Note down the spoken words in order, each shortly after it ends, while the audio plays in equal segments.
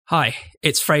Hi,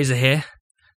 it's Fraser here.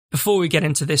 Before we get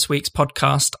into this week's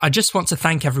podcast, I just want to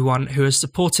thank everyone who has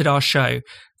supported our show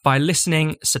by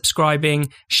listening,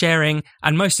 subscribing, sharing,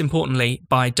 and most importantly,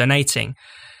 by donating.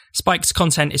 Spike's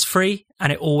content is free,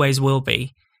 and it always will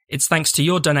be. It's thanks to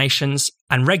your donations,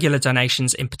 and regular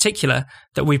donations in particular,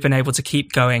 that we've been able to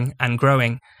keep going and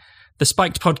growing. The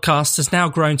Spiked podcast has now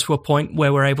grown to a point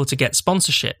where we're able to get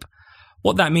sponsorship.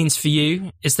 What that means for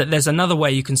you is that there's another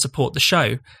way you can support the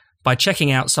show, by checking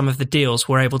out some of the deals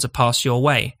we're able to pass your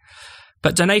way.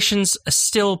 But donations are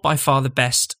still by far the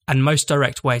best and most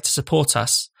direct way to support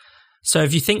us. So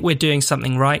if you think we're doing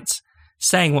something right,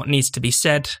 saying what needs to be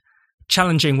said,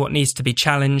 challenging what needs to be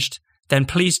challenged, then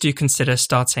please do consider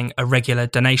starting a regular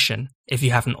donation if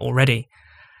you haven't already.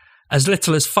 As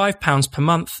little as £5 per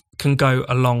month can go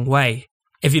a long way.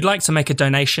 If you'd like to make a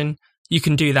donation, you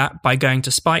can do that by going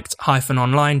to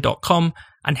spiked-online.com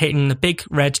and hitting the big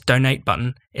red donate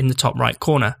button in the top right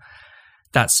corner.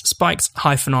 That's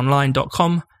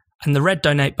spiked-online.com, and the red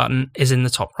donate button is in the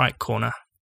top right corner.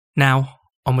 Now,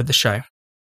 on with the show.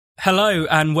 Hello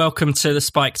and welcome to the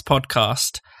Spiked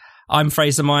podcast. I'm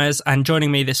Fraser Myers, and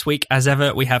joining me this week, as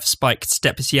ever, we have Spiked's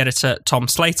deputy editor, Tom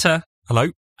Slater. Hello.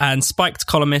 And Spiked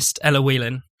columnist, Ella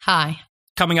Whelan. Hi.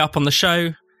 Coming up on the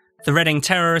show, the Reading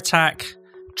terror attack,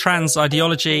 trans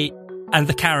ideology, and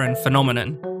the Karen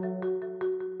phenomenon.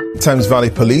 Thames Valley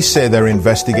Police say they're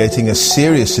investigating a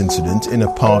serious incident in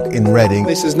a park in Reading.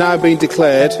 This has now been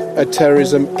declared a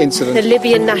terrorism incident. The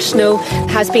Libyan national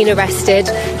has been arrested.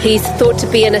 He's thought to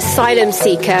be an asylum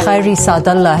seeker. Khairi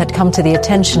Saadallah had come to the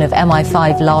attention of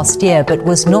MI5 last year, but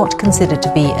was not considered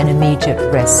to be an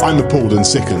immediate risk. I'm appalled and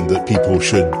sickened that people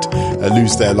should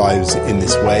lose their lives in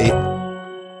this way.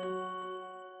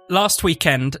 Last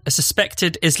weekend, a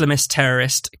suspected Islamist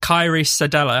terrorist, Khairi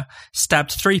Saadallah,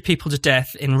 stabbed 3 people to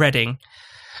death in Reading.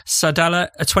 Saadallah,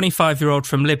 a 25-year-old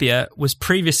from Libya, was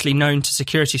previously known to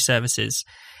security services.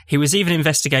 He was even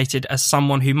investigated as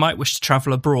someone who might wish to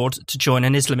travel abroad to join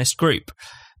an Islamist group,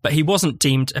 but he wasn't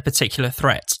deemed a particular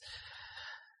threat.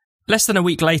 Less than a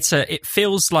week later, it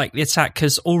feels like the attack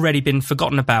has already been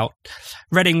forgotten about.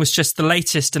 Reading was just the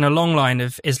latest in a long line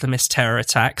of Islamist terror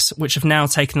attacks, which have now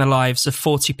taken the lives of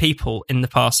 40 people in the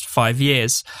past 5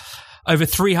 years. Over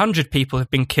 300 people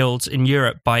have been killed in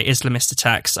Europe by Islamist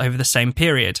attacks over the same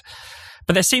period.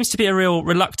 But there seems to be a real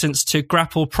reluctance to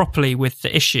grapple properly with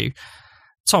the issue.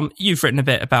 Tom, you've written a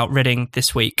bit about Reading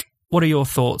this week. What are your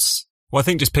thoughts? Well, I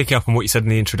think just picking up on what you said in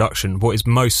the introduction, what is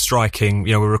most striking,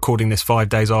 we're recording this 5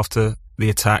 days after the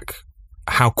attack,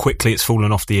 how quickly it's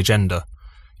fallen off the agenda.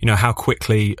 How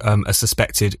quickly a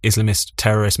suspected Islamist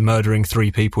terrorist murdering 3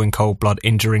 people in cold blood,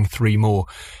 injuring 3 more,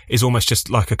 is almost just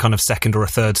like a kind of second or a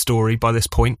third story by this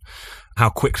point. How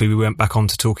quickly we went back on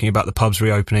to talking about the pubs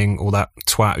reopening, or that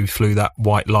twat who flew that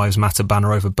White Lives Matter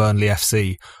banner over Burnley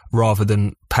FC, rather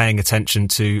than paying attention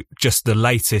to just the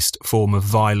latest form of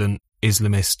violent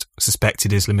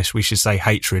suspected Islamist, we should say,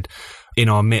 hatred in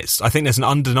our midst. I think there's an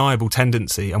undeniable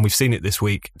tendency, and we've seen it this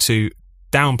week, to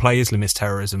downplay Islamist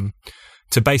terrorism,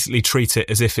 to basically treat it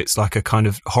as if it's like a kind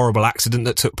of horrible accident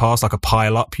that took place, like a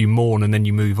pile-up, you mourn and then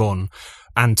you move on,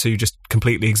 and to just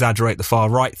completely exaggerate the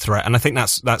far-right threat. And I think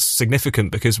that's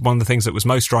significant, because one of the things that was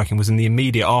most striking was in the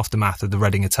immediate aftermath of the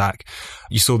Reading attack.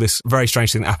 You saw this very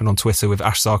strange thing that happened on Twitter with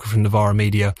Ash Sarkar from Novara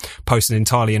Media posting an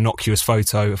entirely innocuous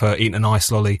photo of her eating an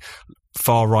ice lolly.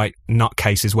 Far-right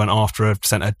nutcases went after her,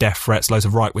 sent her death threats, loads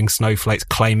of right-wing snowflakes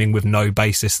claiming with no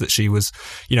basis that she was,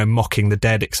 mocking the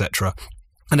dead, etc.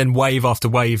 And then wave after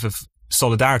wave of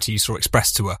solidarity you saw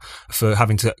expressed to her for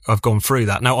having to have gone through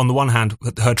that. Now, on the one hand,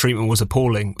 her treatment was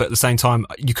appalling, but at the same time,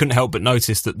 you couldn't help but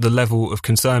notice that the level of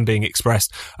concern being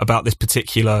expressed about this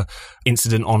particular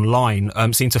incident online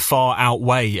seemed to far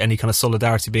outweigh any kind of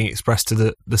solidarity being expressed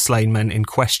to the slain men in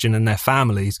question and their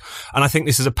families. And I think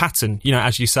this is a pattern.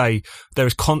 As you say, there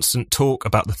is constant talk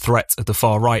about the threat of the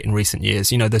far right in recent years.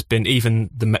 There's been, even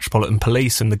the Metropolitan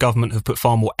Police and the government have put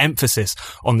far more emphasis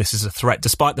on this as a threat,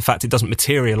 despite the fact it doesn't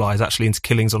materialise actually into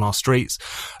killings on our streets.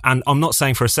 And I'm not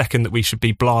saying for a second that we should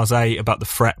be blasé about the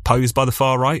threat posed by the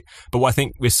far right, but what I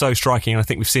think is so striking, and I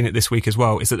think we've seen it this week as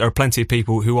well, is that there are plenty of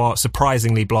people who are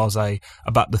surprisingly blasé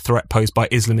about the threat posed by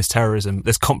Islamist terrorism.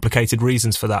 There's complicated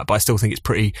reasons for that, but I still think it's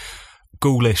pretty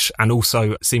ghoulish, and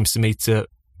also seems to me to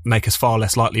make us far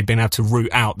less likely of being able to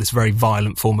root out this very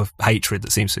violent form of hatred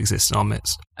that seems to exist in our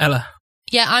midst. Ella?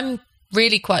 Yeah, I'm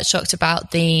really quite shocked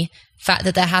about the fact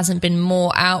that there hasn't been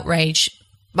more outrage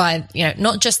by,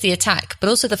 not just the attack, but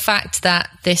also the fact that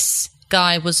this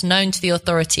guy was known to the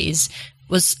authorities,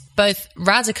 was both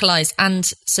radicalized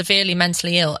and severely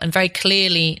mentally ill, and very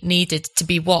clearly needed to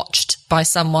be watched by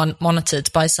someone,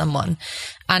 monitored by someone.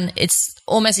 And it's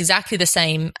almost exactly the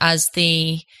same as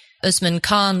the Usman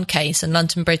Khan case in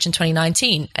London Bridge in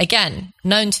 2019. Again,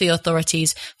 known to the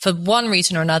authorities for one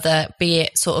reason or another, be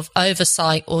it sort of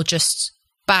oversight or just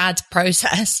bad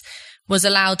process, was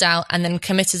allowed out and then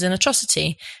committed an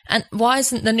atrocity. And why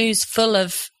isn't the news full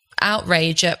of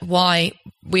outrage at why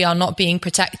we are not being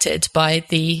protected by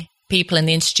the people in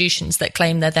the institutions that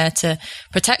claim they're there to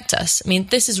protect us? I mean,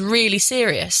 this is really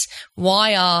serious.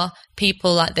 Why are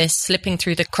people like this slipping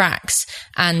through the cracks?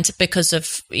 And because of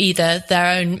either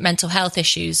their own mental health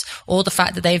issues or the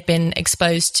fact that they've been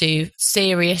exposed to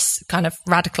serious kind of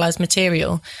radicalized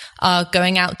material, are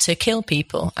going out to kill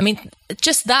people. I mean,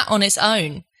 just that on its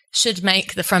own should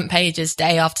make the front pages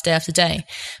day after day after day.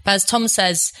 But as Tom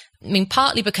says, I mean,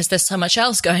 partly because there's so much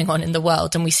else going on in the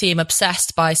world and we see him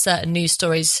obsessed by certain news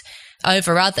stories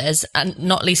over others. And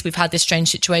not least, we've had this strange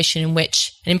situation in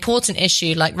which an important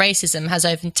issue like racism has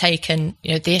overtaken,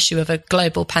 the issue of a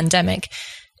global pandemic.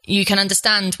 You can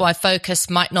understand why focus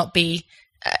might not be,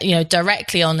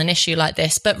 directly on an issue like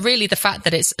this, but really the fact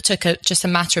that it took just a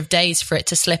matter of days for it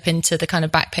to slip into the kind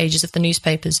of back pages of the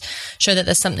newspapers show that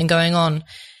there's something going on.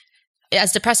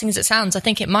 As depressing as it sounds, I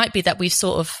think it might be that we've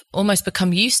sort of almost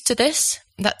become used to this.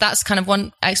 That's kind of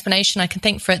one explanation I can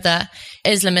think for it, that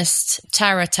Islamist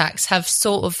terror attacks have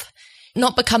sort of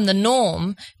not become the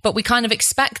norm, but we kind of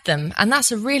expect them. And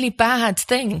that's a really bad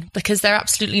thing because they're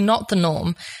absolutely not the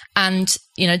norm. And,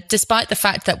 despite the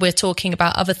fact that we're talking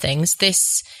about other things,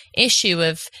 this issue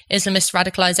of Islamist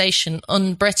radicalization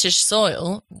on British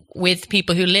soil with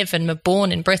people who live and were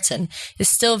born in Britain is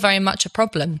still very much a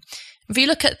problem. If you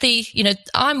look at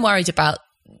I'm worried about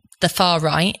the far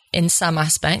right in some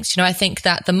aspects. I think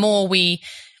that the more we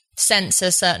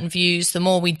censor certain views, the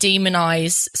more we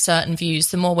demonize certain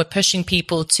views, the more we're pushing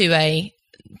people to a,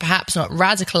 perhaps not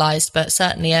radicalized, but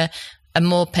certainly a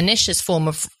more pernicious form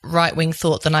of right-wing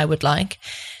thought than I would like.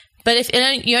 But if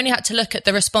you only had to look at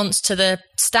the response to the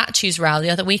statues row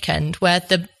the other weekend, where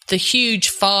the huge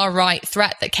far-right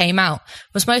threat that came out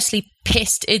was mostly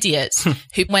pissed idiots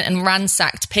who went and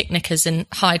ransacked picnickers in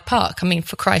Hyde Park. I mean,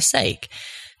 for Christ's sake.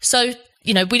 So,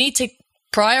 we need to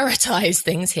prioritize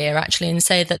things here, actually, and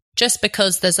say that just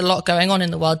because there's a lot going on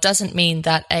in the world doesn't mean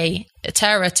that a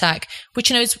terror attack,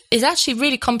 which, is actually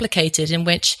really complicated, in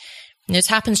which it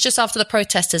happens just after the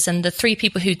protesters and the 3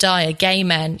 people who die are gay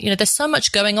men. There's so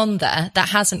much going on there that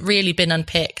hasn't really been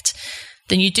unpicked.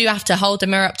 Then you do have to hold a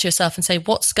mirror up to yourself and say,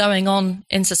 what's going on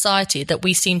in society that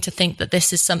we seem to think that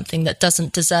this is something that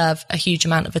doesn't deserve a huge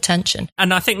amount of attention?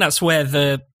 And I think that's where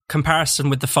the comparison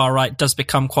with the far right does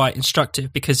become quite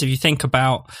instructive, because if you think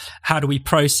about how do we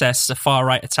process a far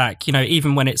right attack,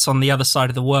 even when it's on the other side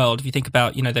of the world, if you think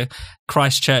about, the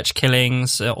Christchurch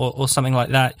killings or something like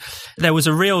that, there was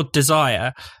a real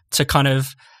desire to kind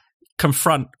of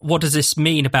confront, what does this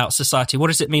mean about society? What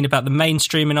does it mean about the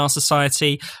mainstream in our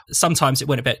society? Sometimes it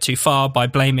went a bit too far by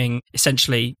blaming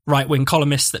essentially right-wing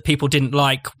columnists that people didn't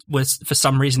like was for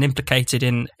some reason implicated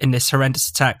in this horrendous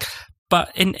attack.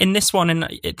 But in this one,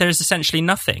 there's essentially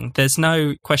nothing. There's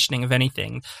no questioning of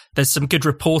anything. There's some good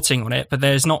reporting on it, but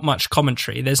there's not much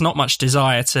commentary. There's not much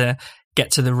desire to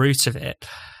get to the root of it.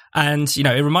 And,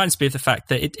 it reminds me of the fact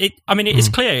that it's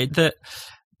clear that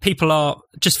people are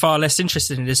just far less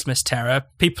interested in Islamist terror.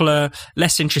 People are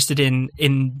less interested in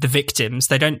the victims.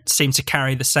 They don't seem to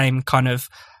carry the same kind of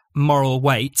moral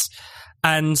weight.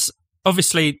 And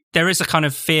obviously, there is a kind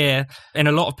of fear in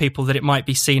a lot of people that it might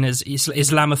be seen as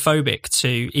Islamophobic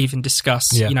to even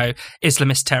discuss,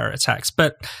 Islamist terror attacks.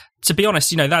 But to be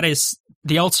honest, that is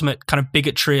the ultimate kind of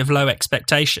bigotry of low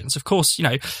expectations. Of course,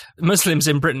 Muslims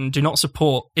in Britain do not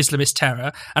support Islamist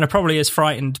terror and are probably as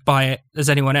frightened by it as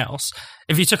anyone else.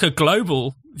 If you took a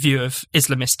global view of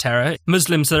Islamist terror,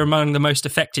 Muslims are among the most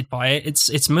affected by it.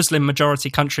 It's Muslim majority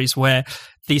countries where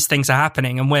these things are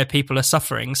happening and where people are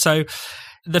suffering. So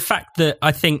the fact that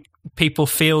I think people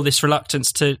feel this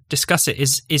reluctance to discuss it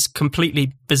is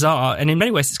completely bizarre. And in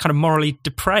many ways, it's kind of morally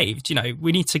depraved.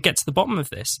 We need to get to the bottom of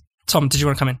this. Tom, did you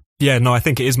want to come in? Yeah, no, I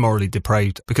think it is morally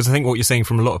depraved, because I think what you're seeing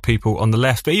from a lot of people on the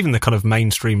left, but even the kind of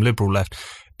mainstream liberal left,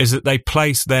 is that they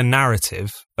place their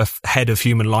narrative ahead of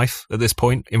human life at this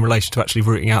point in relation to actually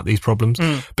rooting out these problems,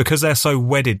 because they're so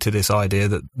wedded to this idea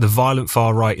that the violent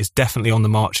far right is definitely on the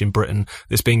march in Britain,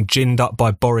 that's being ginned up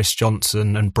by Boris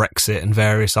Johnson and Brexit and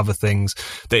various other things,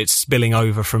 that it's spilling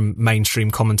over from mainstream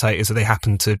commentators that they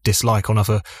happen to dislike on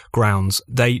other grounds.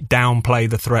 They downplay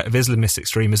the threat of Islamist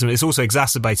extremism. It's also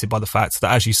exacerbated by the fact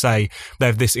that, as you say, they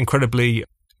have this incredibly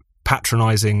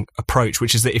patronising approach,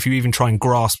 which is that if you even try and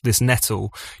grasp this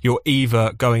nettle, you're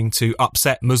either going to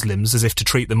upset Muslims as if to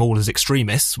treat them all as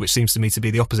extremists, which seems to me to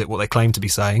be the opposite of what they claim to be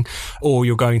saying, or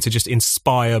you're going to just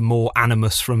inspire more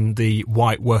animus from the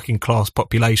white working class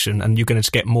population, and you're going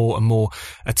to get more and more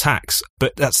attacks.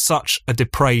 But that's such a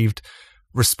depraved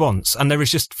response, and there is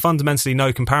just fundamentally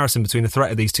no comparison between the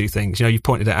threat of these two things. You know, you've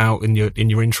pointed it out in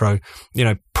your intro. You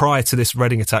know, prior to this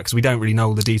Reading attack, because we don't really know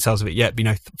all the details of it yet, but, you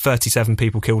know, 37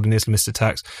 people killed in Islamist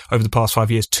attacks over the past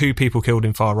 5 years, 2 people killed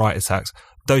in far right attacks.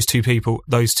 Those two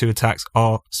attacks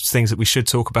are things that we should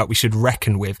talk about, we should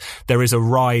reckon with. There is a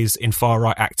rise in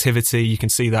far-right activity. You can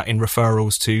see that in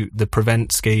referrals to the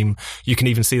Prevent scheme. You can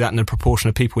even see that in the proportion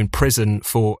of people in prison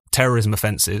for terrorism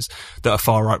offences that are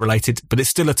far-right related, but it's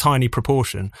still a tiny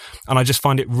proportion. And I just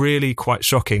find it really quite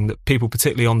shocking that people,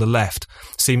 particularly on the left,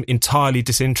 seem entirely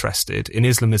disinterested in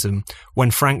Islamism when,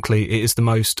 frankly, it is the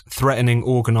most threatening,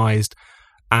 organised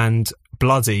and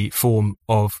bloody form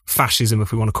of fascism,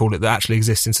 if we want to call it, that actually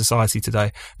exists in society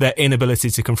today. Their inability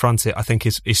to confront it, I think,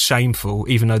 is shameful,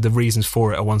 even though the reasons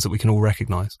for it are ones that we can all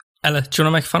recognise. Ella, do you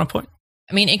want to make a final point?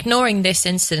 I mean, ignoring this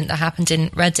incident that happened in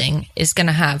Reading is going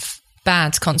to have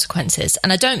bad consequences.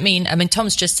 And I mean,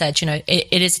 Tom's just said, you know,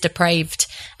 it is depraved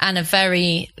and a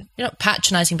very, you know,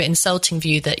 patronising but insulting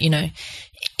view that, you know,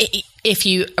 if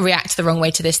you react the wrong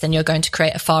way to this, then you're going to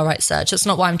create a far-right surge. That's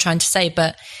not what I'm trying to say,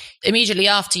 but immediately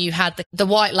after, you had the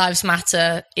White Lives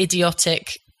Matter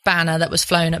idiotic banner that was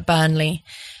flown at Burnley.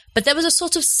 But there was a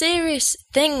sort of serious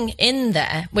thing in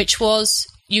there, which was,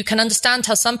 you can understand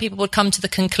how some people would come to the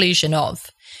conclusion of,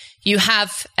 you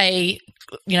have a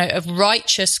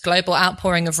righteous global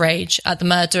outpouring of rage at the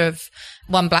murder of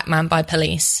one black man by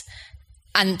police.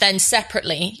 And then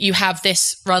separately, you have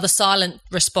this rather silent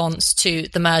response to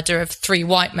the murder of 3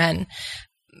 white men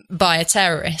by a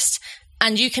terrorist.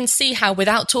 And you can see how,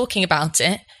 without talking about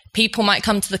it, people might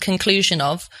come to the conclusion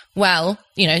of, well,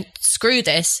 you know, screw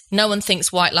this, no one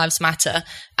thinks white lives matter.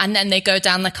 And then they go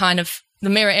down the kind of the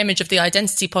mirror image of the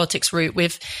identity politics route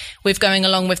with going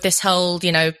along with this whole,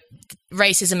 you know,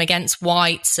 racism against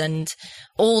whites and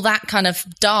all that kind of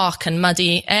dark and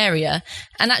muddy area.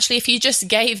 And actually, if you just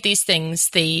gave these things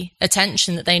the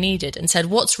attention that they needed and said,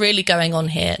 what's really going on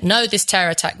here? No, this terror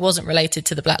attack wasn't related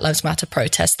to the Black Lives Matter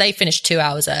protests. They finished 2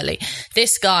 hours early.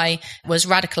 This guy was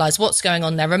radicalized. What's going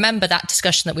on there? Remember that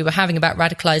discussion that we were having about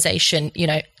radicalization, you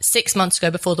know, 6 months ago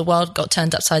before the world got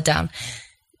turned upside down.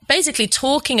 Basically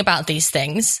talking about these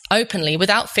things openly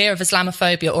without fear of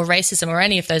Islamophobia or racism or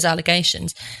any of those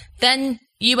allegations, then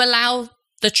you allow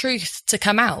the truth to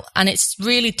come out. And it's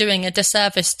really doing a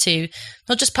disservice to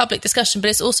not just public discussion, but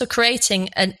it's also creating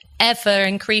an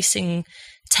ever-increasing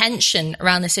tension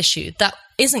around this issue that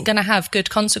isn't going to have good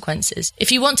consequences.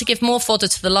 If you want to give more fodder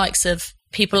to the likes of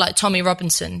people like Tommy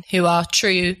Robinson, who are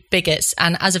true bigots,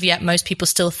 and as of yet, most people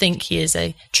still think he is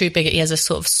a true bigot, he has a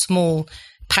sort of small,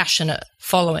 passionate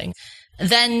following,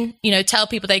 then, you know, tell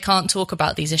people they can't talk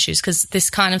about these issues, because this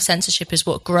kind of censorship is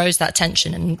what grows that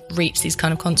tension and reaps these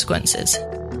kind of consequences.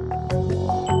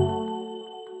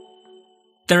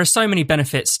 There are so many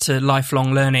benefits to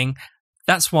lifelong learning.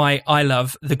 That's why I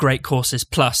love the Great Courses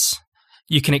Plus.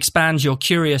 You can expand your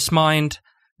curious mind,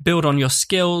 build on your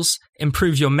skills,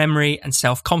 improve your memory and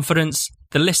self-confidence.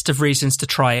 The list of reasons to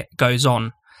try it goes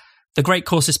on. The Great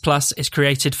Courses Plus is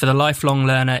created for the lifelong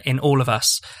learner in all of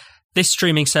us. This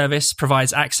streaming service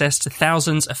provides access to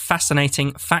thousands of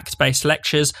fascinating, fact-based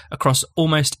lectures across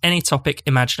almost any topic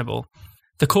imaginable.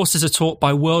 The courses are taught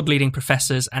by world-leading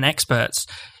professors and experts.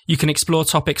 You can explore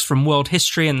topics from world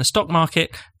history and the stock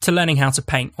market to learning how to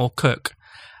paint or cook.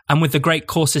 And with the Great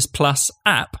Courses Plus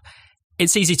app,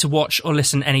 it's easy to watch or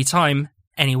listen anytime,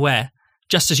 anywhere,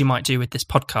 just as you might do with this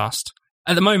podcast.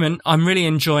 At the moment, I'm really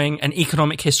enjoying an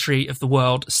economic history of the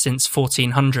world since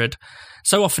 1400.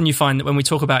 So often you find that when we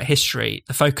talk about history,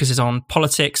 the focus is on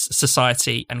politics,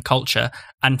 society, and culture,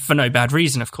 and for no bad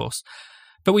reason, of course.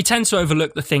 But we tend to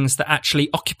overlook the things that actually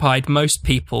occupied most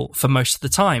people for most of the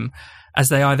time, as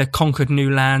they either conquered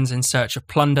new lands in search of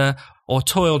plunder, or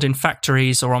toiled in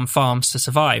factories or on farms to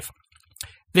survive.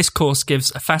 This course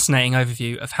gives a fascinating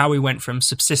overview of how we went from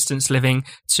subsistence living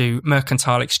to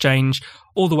mercantile exchange,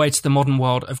 all the way to the modern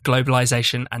world of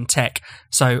globalization and tech,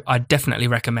 so I definitely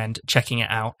recommend checking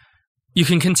it out. You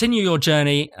can continue your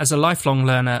journey as a lifelong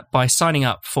learner by signing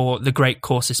up for the Great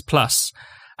Courses Plus.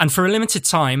 And for a limited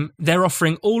time, they're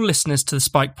offering all listeners to the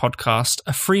Spike podcast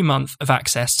a free month of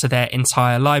access to their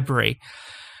entire library.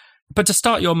 But to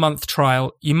start your month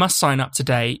trial, you must sign up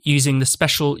today using the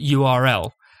special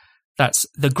URL. That's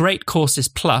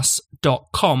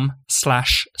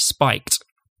thegreatcoursesplus.com/spiked.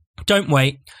 Don't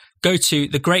wait. go to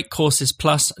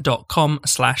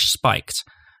thegreatcoursesplus.com/spiked.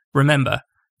 Remember,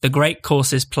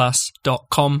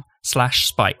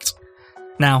 thegreatcoursesplus.com/spiked.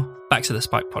 Now, back to the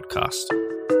Spike podcast.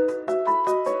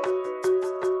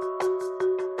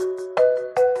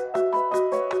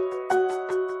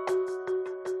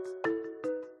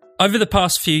 Over the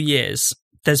past few years,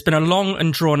 there's been a long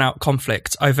and drawn-out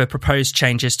conflict over proposed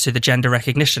changes to the Gender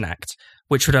Recognition Act,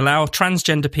 which would allow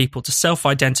transgender people to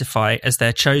self-identify as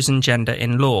their chosen gender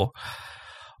in law.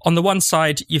 On the one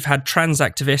side, you've had trans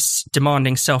activists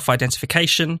demanding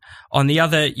self-identification. On the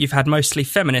other, you've had mostly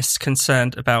feminists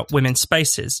concerned about women's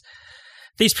spaces.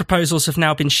 These proposals have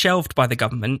now been shelved by the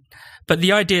government, but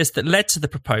the ideas that led to the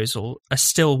proposal are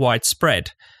still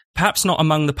widespread, perhaps not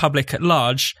among the public at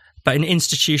large, but in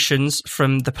institutions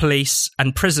from the police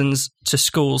and prisons to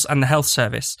schools and the health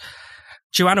service.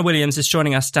 Joanna Williams is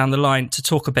joining us down the line to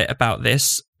talk a bit about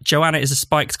this. Joanna is a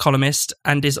Spiked columnist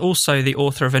and is also the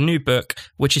author of a new book,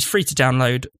 which is free to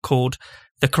download, called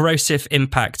The Corrosive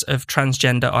Impact of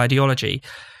Transgender Ideology.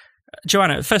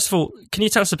 Joanna, first of all, can you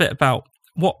tell us a bit about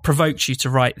what provoked you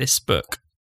to write this book?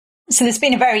 So there's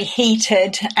been a very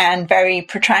heated and very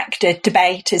protracted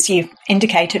debate, as you've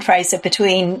indicated, Fraser,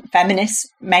 between feminists,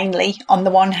 mainly on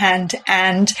the one hand,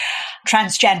 and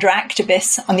transgender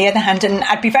activists on the other hand. And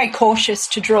I'd be very cautious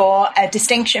to draw a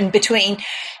distinction between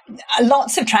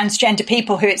lots of transgender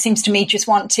people who, it seems to me, just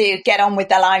want to get on with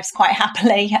their lives quite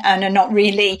happily and are not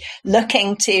really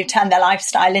looking to turn their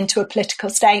lifestyle into a political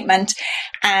statement,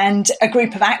 and a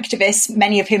group of activists,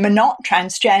 many of whom are not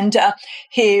transgender,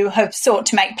 who have sought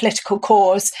to make political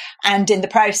cause and in the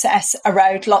process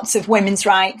erode lots of women's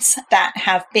rights that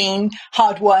have been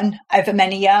hard won over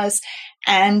many years.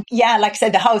 And yeah, like I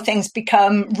said, the whole thing's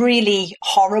become really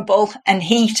horrible and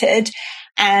heated,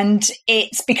 and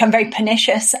it's become very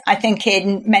pernicious, I think,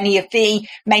 in many of the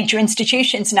major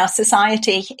institutions in our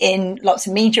society, in lots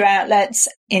of media outlets,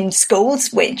 in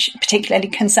schools, which particularly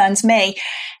concerns me.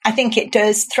 I think it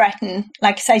does threaten,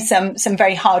 like I say, some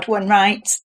very hard-won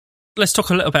rights. Let's talk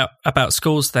a little bit about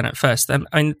schools then at first. I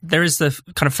mean, there is the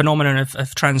kind of phenomenon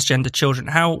of transgender children.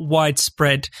 How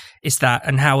widespread is that,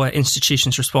 and how are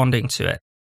institutions responding to it?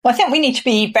 Well, I think we need to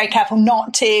be very careful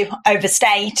not to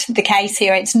overstate the case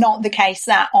here. It's not the case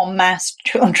that en masse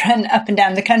children up and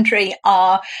down the country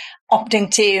are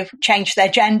opting to change their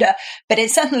gender, but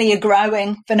it's certainly a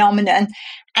growing phenomenon.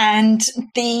 And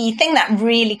the thing that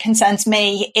really concerns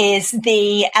me is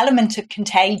the element of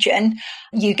contagion.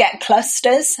 You get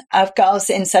clusters of girls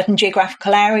in certain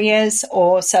geographical areas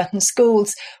or certain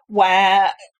schools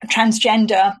where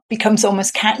transgender becomes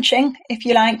almost catching, if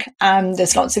you like.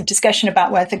 There's lots of discussion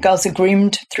about whether girls are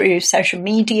groomed through social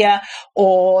media,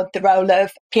 or the role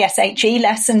of PSHE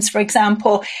lessons, for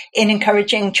example, in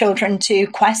encouraging children to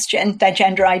question their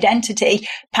gender identity,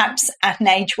 perhaps at an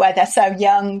age where they're so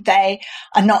young they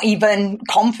are not even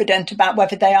confident about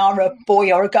whether they are a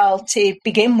boy or a girl to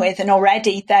begin with, and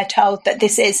already they're told that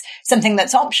this is something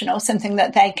that's optional, something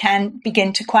that they can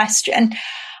begin to question.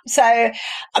 So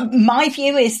my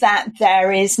view is that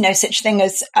there is no such thing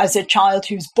as a child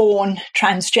who's born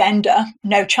transgender.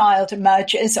 No child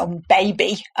emerges, or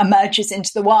baby emerges into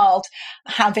the world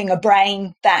having a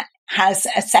brain that has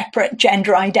a separate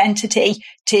gender identity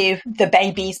to the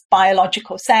baby's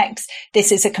biological sex.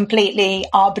 This is a completely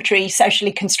arbitrary,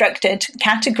 socially constructed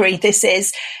category. This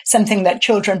is something that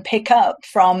children pick up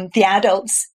from the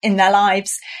adults in their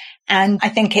lives. And I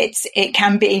think it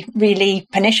can be really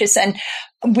pernicious. And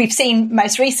we've seen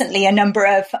most recently a number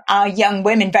of our young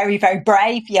women, very, very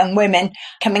brave young women,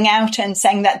 coming out and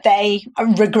saying that they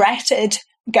regretted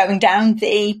going down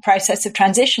the process of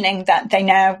transitioning, that they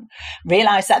now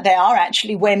realise that they are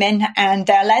actually women and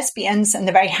they're lesbians, and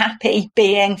they're very happy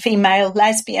being female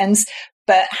lesbians,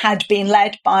 but had been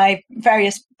led by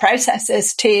various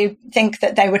processes to think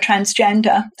that they were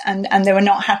transgender, and they were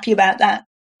not happy about that.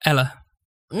 Ella?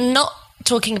 Not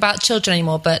talking about children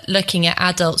anymore, but looking at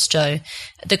adults, Joe,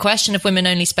 the question of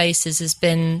women-only spaces has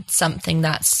been something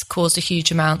that's caused a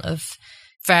huge amount of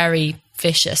very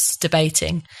vicious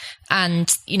debating.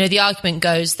 And, you know, the argument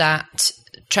goes that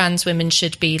trans women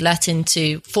should be let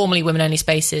into formerly women-only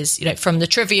spaces, you know, from the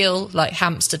trivial, like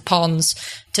Hampstead Ponds,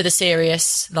 to the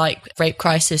serious, like rape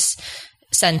crisis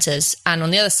centres. And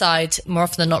on the other side, more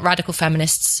often than not, radical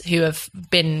feminists who have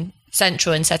been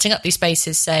central in setting up these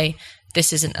spaces say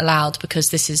this isn't allowed because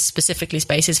this is specifically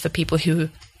spaces for people who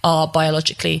are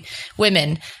biologically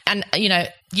women. And, you know,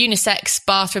 unisex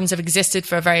bathrooms have existed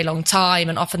for a very long time,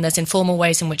 and often there's informal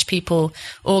ways in which people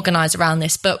organise around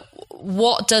this. But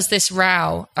what does this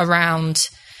row around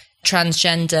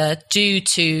transgender do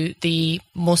to the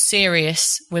more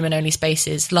serious women-only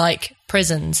spaces like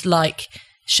prisons, like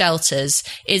shelters,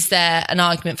 is there an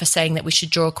argument for saying that we should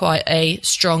draw quite a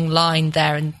strong line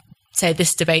there and say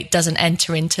this debate doesn't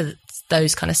enter into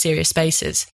those kind of serious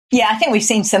spaces? Yeah, I think we've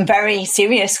seen some very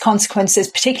serious consequences,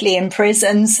 particularly in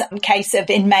prisons. In case of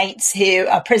inmates who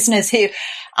are prisoners who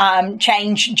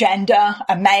change gender,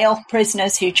 male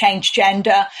prisoners who change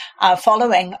gender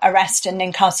following arrest and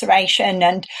incarceration,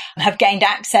 and have gained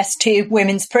access to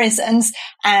women's prisons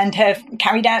and have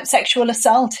carried out sexual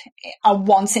assault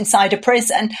once inside a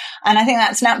prison. And I think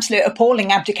that's an absolute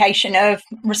appalling abdication of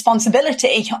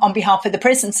responsibility on behalf of the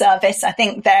prison service. I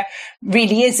think there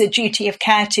really is a duty of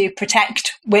care to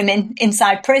protect women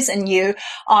inside prison. You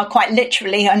are quite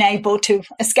literally unable to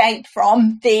escape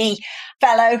from the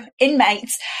fellow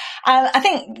inmates. I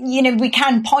think, we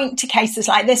can point to cases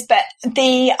like this, but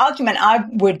the argument I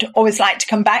would always like to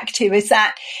come back to is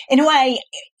that, in a way,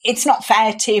 it's not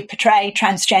fair to portray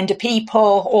transgender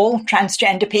people, all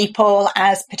transgender people,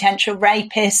 as potential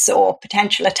rapists or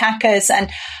potential attackers. And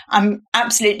I'm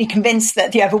absolutely convinced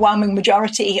that the overwhelming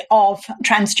majority of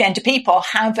transgender people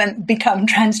haven't become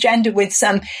transgender with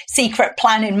some secret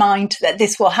plan in mind that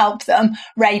this will help them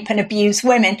rape and abuse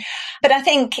women. But I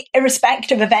think,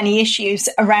 irrespective of any issues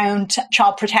around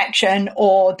child protection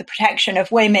or the protection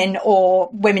of women or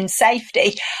women's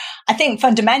safety, I think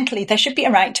fundamentally there should be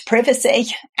a right to privacy,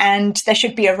 and there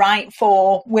should be a right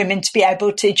for women to be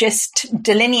able to just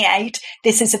delineate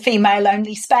this is a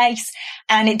female-only space,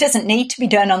 and it doesn't need to be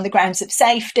done on the grounds of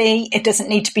safety. It doesn't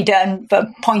need to be done for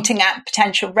pointing at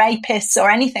potential rapists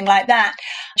or anything like that.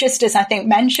 Just as I think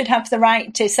men should have the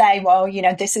right to say, well,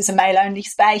 this is a male-only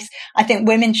space, I think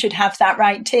women should have that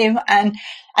right too. And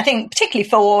I think particularly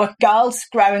for girls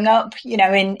growing up,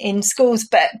 in schools,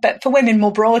 but for women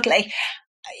more broadly,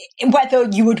 whether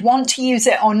you would want to use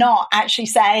it or not, actually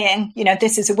saying,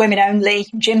 this is a women-only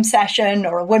gym session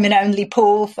or a women-only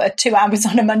pool for 2 hours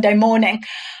on a Monday morning,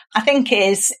 I think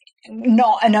is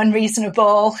not an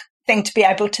unreasonable thing to be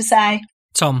able to say.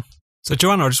 Tom? So,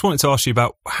 Joanna, I just wanted to ask you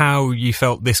about how you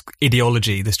felt this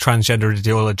ideology, this transgender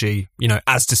ideology,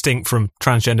 as distinct from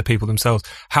transgender people themselves,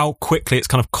 how quickly it's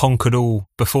kind of conquered all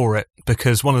before it.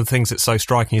 Because one of the things that's so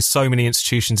striking is so many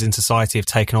institutions in society have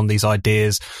taken on these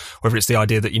ideas, whether it's the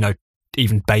idea that,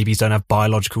 even babies don't have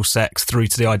biological sex, through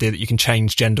to the idea that you can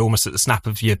change gender almost at the snap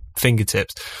of your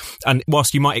fingertips. And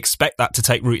whilst you might expect that to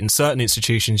take root in certain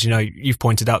institutions, you've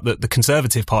pointed out that the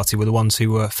Conservative Party were the ones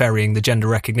who were ferrying the Gender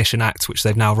Recognition Act, which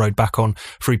they've now rode back on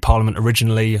through Parliament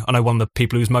originally. I know one of the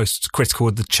people who was most critical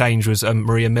of the change was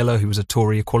Maria Miller, who was a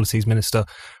Tory Equalities Minister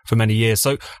for many years.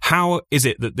 So how is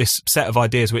it that this set of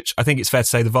ideas, which I think it's fair to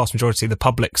say the vast majority of the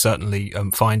public certainly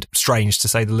find strange, to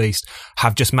say the least,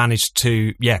 have just managed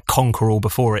to, conquer all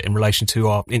before it in relation to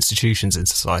our institutions in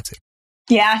society?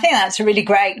 Yeah, I think that's a really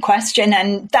great question.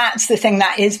 And that's the thing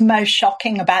that is most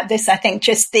shocking about this. I think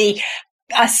just the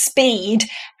speed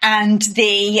and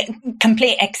the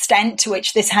complete extent to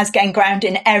which this has gained ground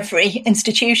in every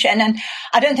institution. And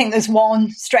I don't think there's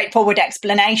one straightforward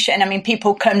explanation. I mean,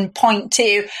 people can point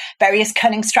to various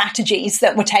cunning strategies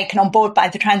that were taken on board by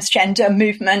the transgender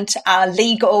movement,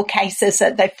 legal cases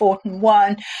that they fought and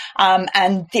won,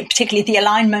 and particularly the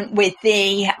alignment with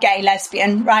the gay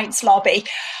lesbian rights lobby.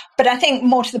 But I think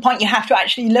more to the point, you have to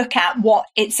actually look at what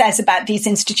it says about these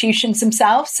institutions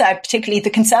themselves. So particularly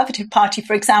the Conservative Party,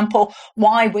 for example,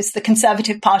 why was the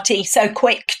Conservative Party so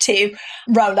quick to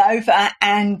roll over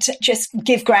and just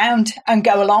give ground and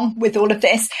go along with all of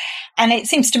this? And it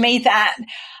seems to me that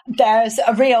there's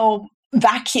a real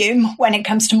vacuum when it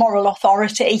comes to moral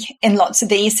authority in lots of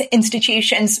these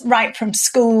institutions, right from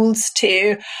schools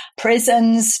to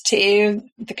prisons to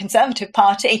the Conservative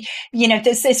Party.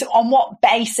 There's this, on what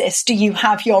basis do you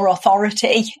have your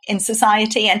authority in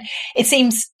society? And it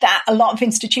seems that a lot of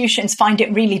institutions find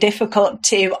it really difficult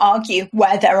to argue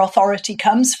where their authority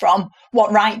comes from.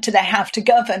 What right do they have to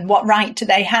govern? What right do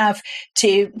they have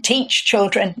to teach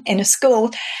children in a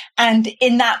school? And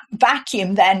in that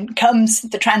vacuum then comes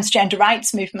the transgender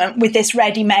rights movement with this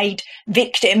ready-made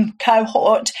victim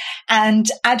cohort, and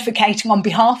advocating on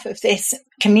behalf of this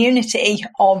community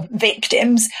of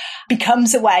victims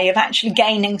becomes a way of actually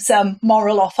gaining some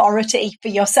moral authority for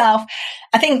yourself.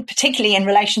 I think particularly in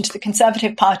relation to the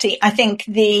Conservative Party, I think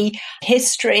the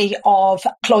history of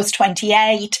Clause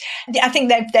 28, I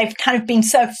think they've kind of been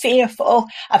so fearful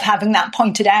of having that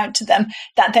pointed out to them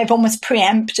that they've almost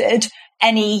preempted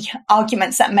any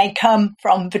arguments that may come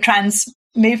from the trans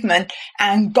movement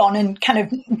and gone and kind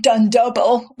of done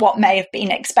double what may have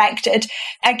been expected.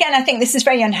 Again, I think this is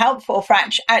very unhelpful for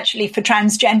actually for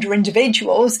transgender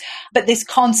individuals, but this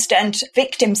constant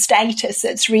victim status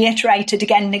that's reiterated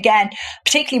again and again,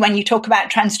 particularly when you talk about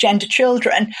transgender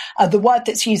children, the word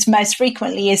that's used most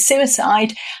frequently is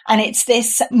suicide. And it's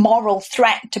this moral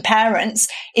threat to parents.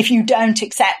 If you don't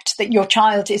accept that your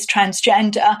child is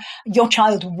transgender, your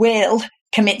child will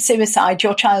commit suicide,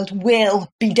 your child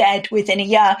will be dead within a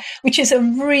year, which is a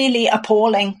really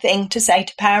appalling thing to say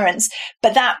to parents.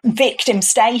 But that victim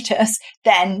status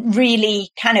then really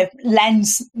kind of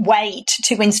lends weight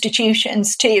to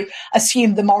institutions to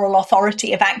assume the moral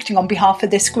authority of acting on behalf of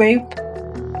this group.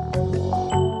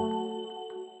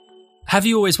 Have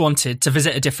you always wanted to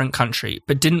visit a different country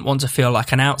but didn't want to feel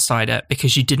like an outsider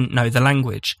because you didn't know the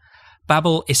language?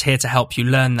 Babbel is here to help you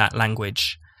learn that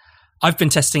language. I've been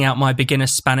testing out my beginner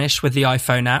Spanish with the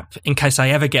iPhone app in case I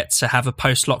ever get to have a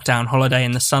post-lockdown holiday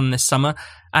in the sun this summer,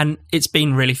 and it's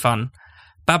been really fun.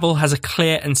 Babbel has a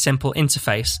clear and simple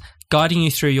interface, guiding you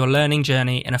through your learning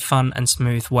journey in a fun and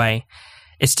smooth way.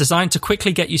 It's designed to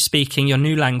quickly get you speaking your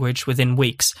new language within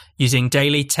weeks using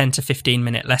daily 10 to 15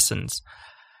 minute lessons.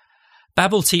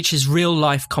 Babbel teaches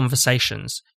real-life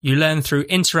conversations. You learn through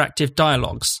interactive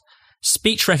dialogues.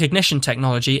 Speech recognition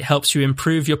technology helps you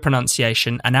improve your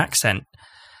pronunciation and accent.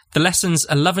 The lessons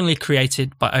are lovingly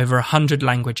created by over 100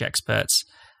 language experts.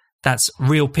 That's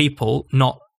real people,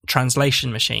 not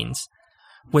translation machines.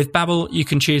 With Babbel, you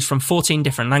can choose from 14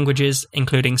 different languages,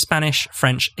 including Spanish,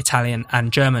 French, Italian,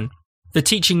 and German. The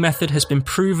teaching method has been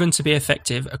proven to be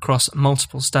effective across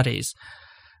multiple studies.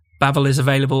 Babbel is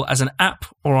available as an app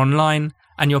or online,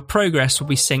 and your progress will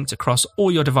be synced across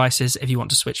all your devices if you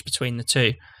want to switch between the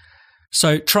two.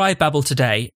 So try Babbel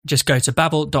today. Just go to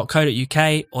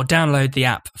babbel.co.uk or download the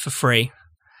app for free.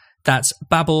 That's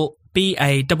Babbel,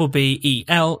 BABBEL.co.uk,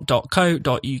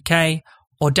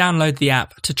 or download the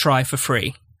app to try for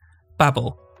free.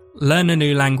 Babbel. Learn a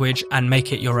new language and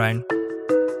make it your own.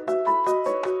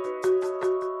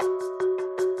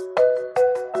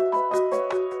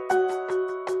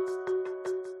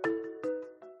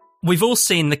 We've all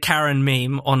seen the Karen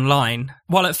meme online.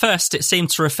 While at first it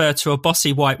seemed to refer to a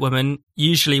bossy white woman,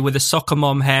 usually with a soccer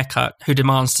mom haircut, who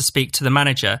demands to speak to the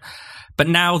manager. But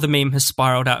now the meme has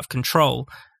spiraled out of control,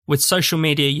 with social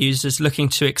media users looking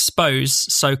to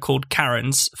expose so-called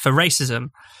Karens for racism.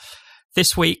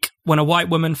 This week, when a white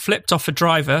woman flipped off a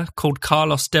driver called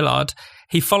Carlos Dillard,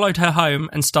 he followed her home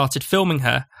and started filming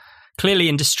her. Clearly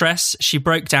in distress, she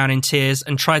broke down in tears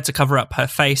and tried to cover up her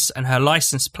face and her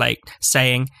license plate,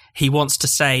 saying, "He wants to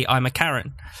say I'm a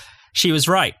Karen." She was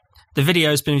right. The video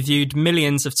has been viewed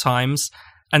millions of times,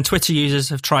 and Twitter users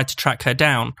have tried to track her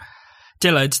down.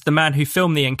 Dillard, the man who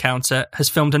filmed the encounter, has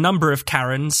filmed a number of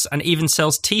Karens and even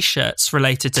sells T-shirts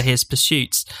related to his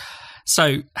pursuits.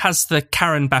 So, has the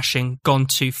Karen bashing gone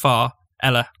too far,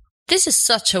 Ella? This is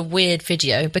such a weird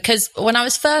video, because when I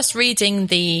was first reading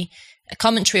the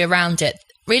commentary around it,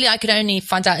 really I could only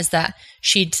find out is that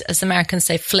she'd, as Americans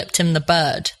say, flipped him the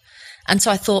bird. And so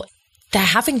I thought, they're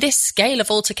having this scale of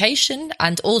altercation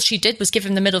and all she did was give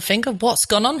him the middle finger. What's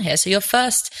gone on here? So your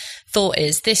first thought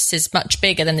is, this is much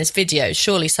bigger than this video.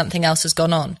 Surely something else has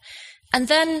gone on. And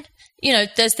then,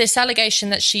 there's this allegation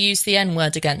that she used the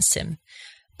N-word against him.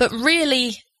 But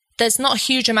really, there's not a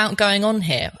huge amount going on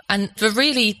here. And the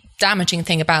really damaging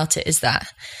thing about it is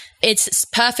that it's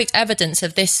perfect evidence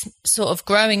of this sort of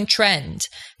growing trend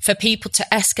for people to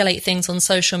escalate things on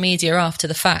social media after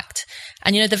the fact.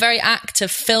 And, the very act of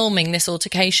filming this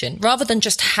altercation, rather than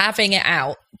just having it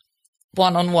out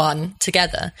one-on-one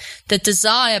together, the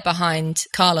desire behind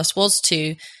Carlos was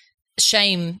to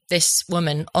shame this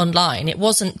woman online. It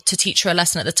wasn't to teach her a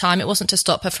lesson at the time. It wasn't to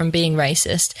stop her from being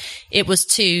racist. It was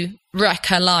to wreck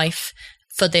her life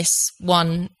for this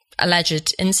one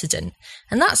alleged incident.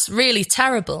 And that's really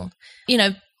terrible.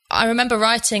 I remember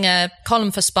writing a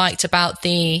column for Spiked about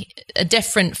a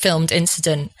different filmed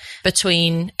incident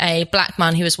between a black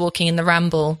man who was walking in the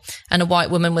Ramble and a white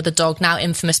woman with a dog, now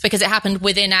infamous because it happened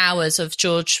within hours of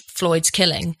George Floyd's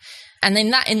killing. And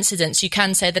in that incident, you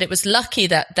can say that it was lucky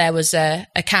that there was a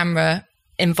camera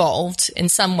involved in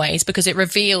some ways, because it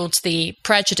revealed the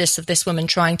prejudice of this woman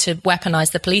trying to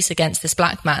weaponize the police against this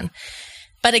black man.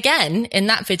 But again, in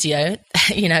that video,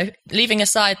 leaving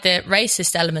aside the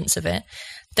racist elements of it,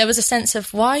 there was a sense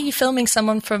of, why are you filming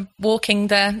someone for walking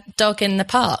their dog in the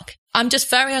park? I'm just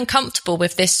very uncomfortable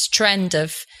with this trend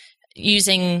of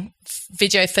using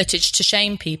video footage to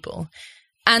shame people.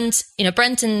 And,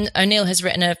 Brendan O'Neill has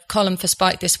written a column for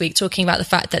Spike this week talking about the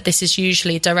fact that this is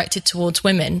usually directed towards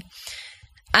women.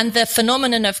 And the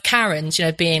phenomenon of Karens,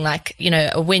 being like,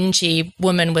 a whingy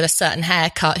woman with a certain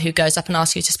haircut who goes up and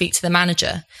asks you to speak to the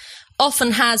manager,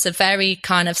 often has a very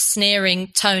kind of sneering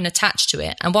tone attached to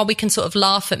it. And while we can sort of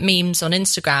laugh at memes on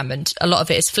Instagram and a lot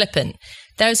of it is flippant,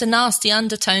 there's a nasty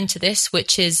undertone to this,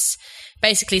 which is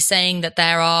basically saying that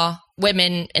there are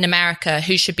women in America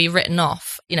who should be written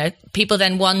off. People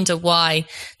then wonder why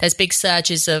there's big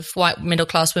surges of white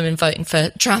middle-class women voting for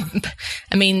Trump.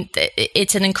 I mean,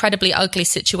 it's an incredibly ugly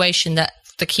situation that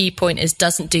the key point is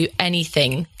doesn't do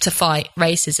anything to fight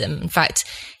racism. In fact,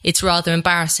 it's rather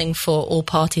embarrassing for all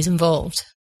parties involved.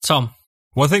 Tom?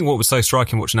 Well, I think what was so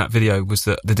striking watching that video was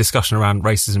that the discussion around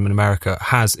racism in America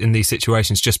has, in these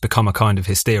situations, just become a kind of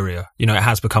hysteria. It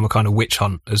has become a kind of witch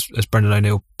hunt, as Brendan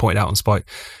O'Neill pointed out on Spike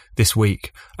this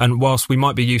week. And whilst we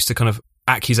might be used to kind of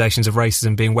accusations of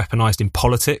racism being weaponised in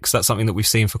politics, that's something that we've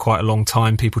seen for quite a long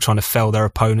time, people trying to fell their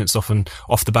opponents often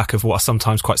off the back of what are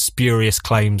sometimes quite spurious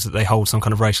claims that they hold some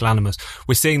kind of racial animus.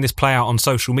 We're seeing this play out on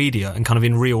social media and kind of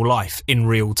in real life, in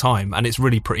real time, and it's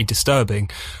really pretty disturbing.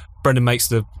 Brendan makes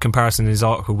the comparison in his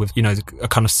article with, a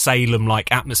kind of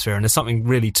Salem-like atmosphere, and there's something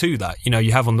really to that.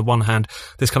 You have on the one hand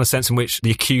this kind of sense in which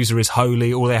the accuser is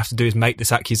holy, all they have to do is make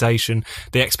this accusation,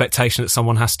 the expectation that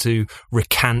someone has to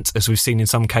recant, as we've seen in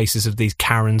some cases of these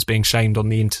Karens being shamed on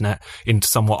the internet in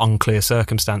somewhat unclear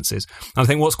circumstances. And I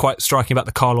think what's quite striking about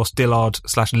the Carlos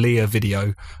Dillard/Leah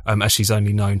video, as she's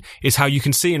only known, is how you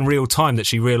can see in real time that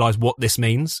she realised what this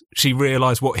means. She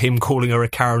realised what him calling her a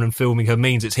Karen and filming her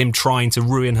means. It's him trying to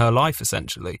ruin her life,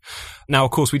 essentially. Now,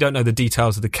 of course, we don't know the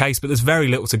details of the case, but there's very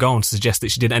little to go on to suggest that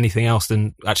she did anything else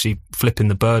than actually flipping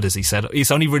the bird, as he said.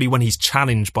 It's only really when he's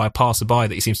challenged by a passerby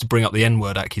that he seems to bring up the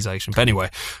N-word accusation. But anyway,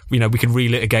 we can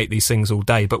relitigate these things all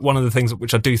day. But one of the things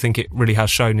which I do think it really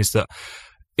has shown is that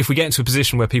if we get into a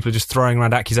position where people are just throwing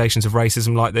around accusations of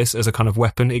racism like this as a kind of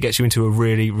weapon, it gets you into a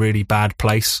really, really bad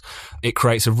place. It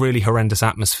creates a really horrendous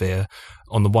atmosphere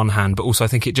on the one hand, but also I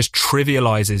think it just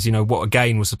trivialises, what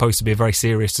again was supposed to be a very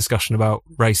serious discussion about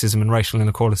racism and racial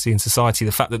inequality in society.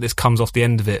 The fact that this comes off the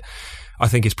end of it, I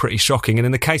think, is pretty shocking. And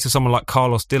in the case of someone like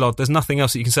Carlos Dillard, there's nothing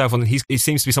else that you can say of him. He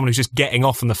seems to be someone who's just getting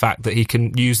off on the fact that he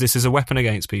can use this as a weapon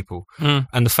against people.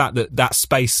 And the fact that that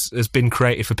space has been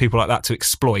created for people like that to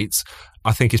exploit,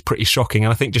 I think, is pretty shocking.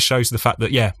 And I think just shows the fact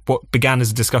that, what began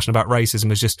as a discussion about racism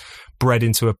has just bred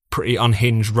into a pretty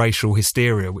unhinged racial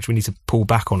hysteria, which we need to pull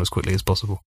back on as quickly as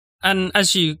possible. And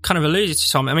as you kind of alluded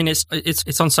to, Tom, I mean,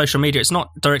 it's on social media. It's not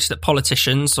directed at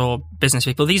politicians or business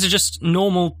people. These are just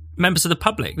normal members of the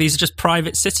public. These are just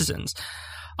private citizens.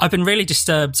 I've been really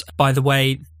disturbed by the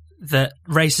way that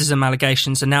racism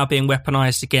allegations are now being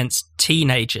weaponized against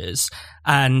teenagers.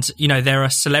 And, there are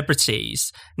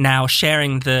celebrities now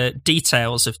sharing the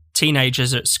details of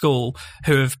teenagers at school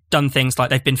who have done things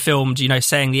like they've been filmed,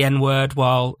 saying the N-word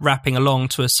while rapping along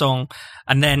to a song.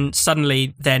 And then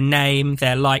suddenly their name,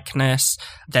 their likeness,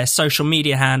 their social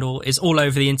media handle is all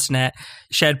over the internet,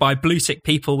 shared by blue-tick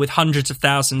people with hundreds of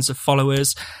thousands of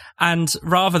followers. And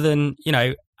rather than,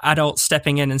 adults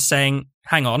stepping in and saying,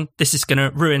 hang on, this is going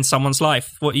to ruin someone's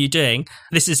life. What are you doing?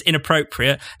 This is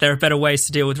inappropriate. There are better ways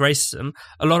to deal with racism.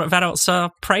 A lot of adults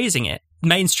are praising it.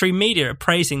 Mainstream media are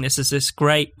praising this as this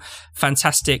great,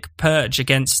 fantastic purge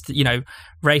against,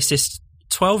 racist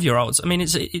 12-year-olds. I mean,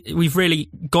 we've really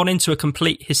gone into a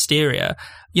complete hysteria,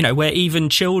 where even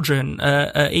children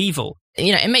are evil.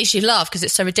 It makes you laugh because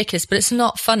it's so ridiculous, but it's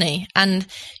not funny. And,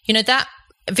 that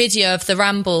video of the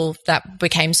ramble that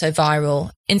became so viral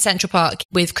in Central Park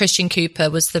with Christian Cooper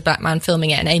was the black man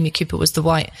filming it and Amy Cooper was the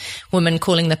white woman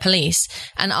calling the police.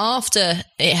 And after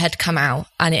it had come out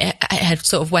and it had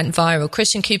sort of went viral,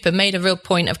 Christian Cooper made a real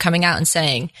point of coming out and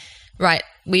saying, right,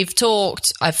 we've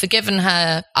talked, I've forgiven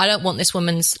her, I don't want this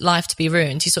woman's life to be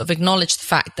ruined. He sort of acknowledged the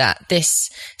fact that this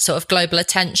sort of global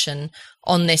attention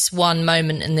on this one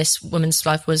moment in this woman's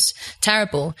life was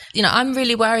terrible. I'm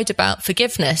really worried about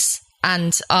forgiveness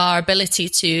and our ability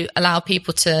to allow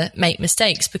people to make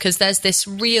mistakes, because there's this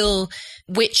real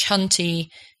witch hunty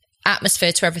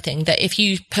atmosphere to everything that if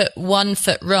you put one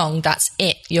foot wrong, that's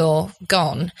it, you're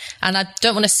gone. And I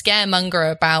don't want to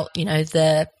scaremonger about,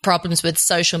 the problems with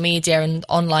social media and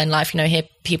online life. Hear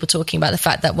people talking about the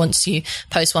fact that once you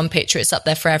post one picture, it's up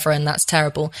there forever and that's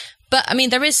terrible. But I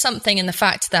mean, there is something in the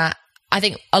fact that I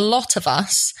think a lot of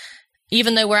us,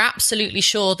 even though we're absolutely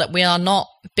sure that we are not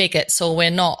bigots or we're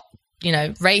not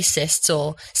racists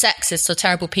or sexists or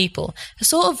terrible people, are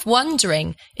sort of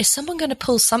wondering, is someone going to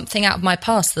pull something out of my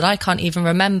past that I can't even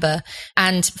remember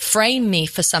and frame me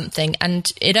for something?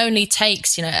 And it only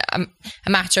takes, a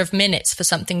matter of minutes for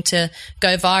something to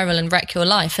go viral and wreck your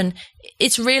life. And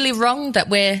it's really wrong that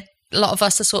we're a lot of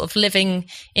us are sort of living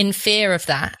in fear of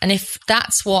that. And if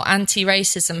that's what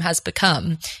anti-racism has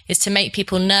become, is to make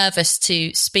people nervous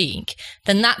to speak,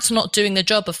 then that's not doing the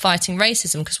job of fighting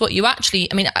racism. Because what you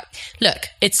actually, I mean, look,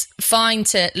 it's fine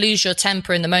to lose your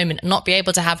temper in the moment and not be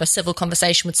able to have a civil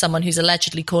conversation with someone who's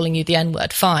allegedly calling you the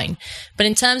N-word, fine. But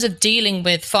in terms of dealing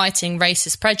with fighting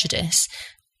racist prejudice,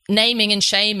 naming and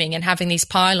shaming and having these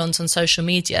pylons on social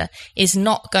media is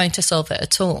not going to solve it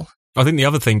at all. I think the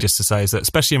other thing just to say is that,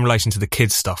 especially in relation to the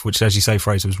kids stuff, which, as you say,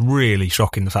 Fraser, was really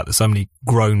shocking, the fact that so many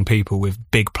grown people with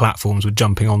big platforms were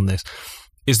jumping on this,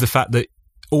 is the fact that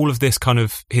all of this kind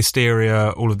of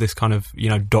hysteria, all of this kind of,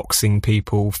 doxing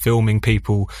people, filming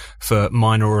people for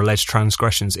minor or alleged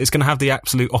transgressions, it's going to have the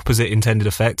absolute opposite intended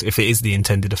effect, if it is the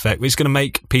intended effect, which is going to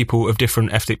make people of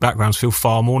different ethnic backgrounds feel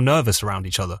far more nervous around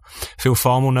each other, feel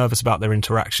far more nervous about their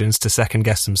interactions, to second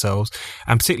guess themselves.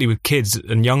 And particularly with kids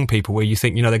and young people, where you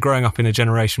think, they're growing up in a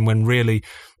generation when really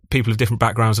people of different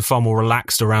backgrounds are far more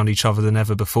relaxed around each other than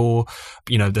ever before.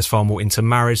 There's far more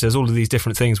intermarriage. There's all of these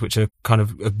different things which are kind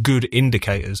of good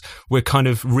indicators. We're kind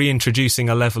of reintroducing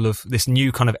a level of this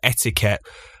new kind of etiquette,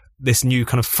 this new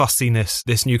kind of fussiness,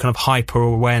 this new kind of hyper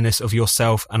awareness of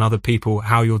yourself and other people,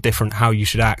 how you're different, how you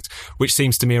should act, which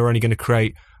seems to me are only going to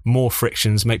create more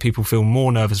frictions, make people feel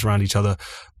more nervous around each other.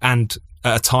 And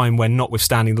at a time when,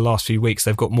 notwithstanding the last few weeks,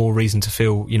 they've got more reason to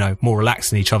feel, more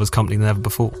relaxed in each other's company than ever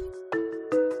before.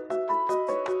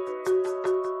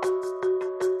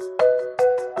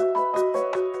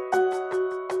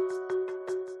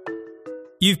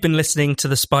 You've been listening to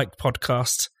the Spiked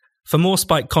podcast. For more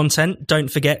Spiked content, don't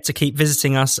forget to keep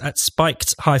visiting us at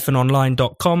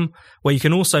spiked-online.com, where you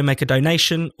can also make a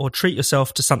donation or treat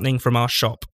yourself to something from our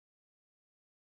shop.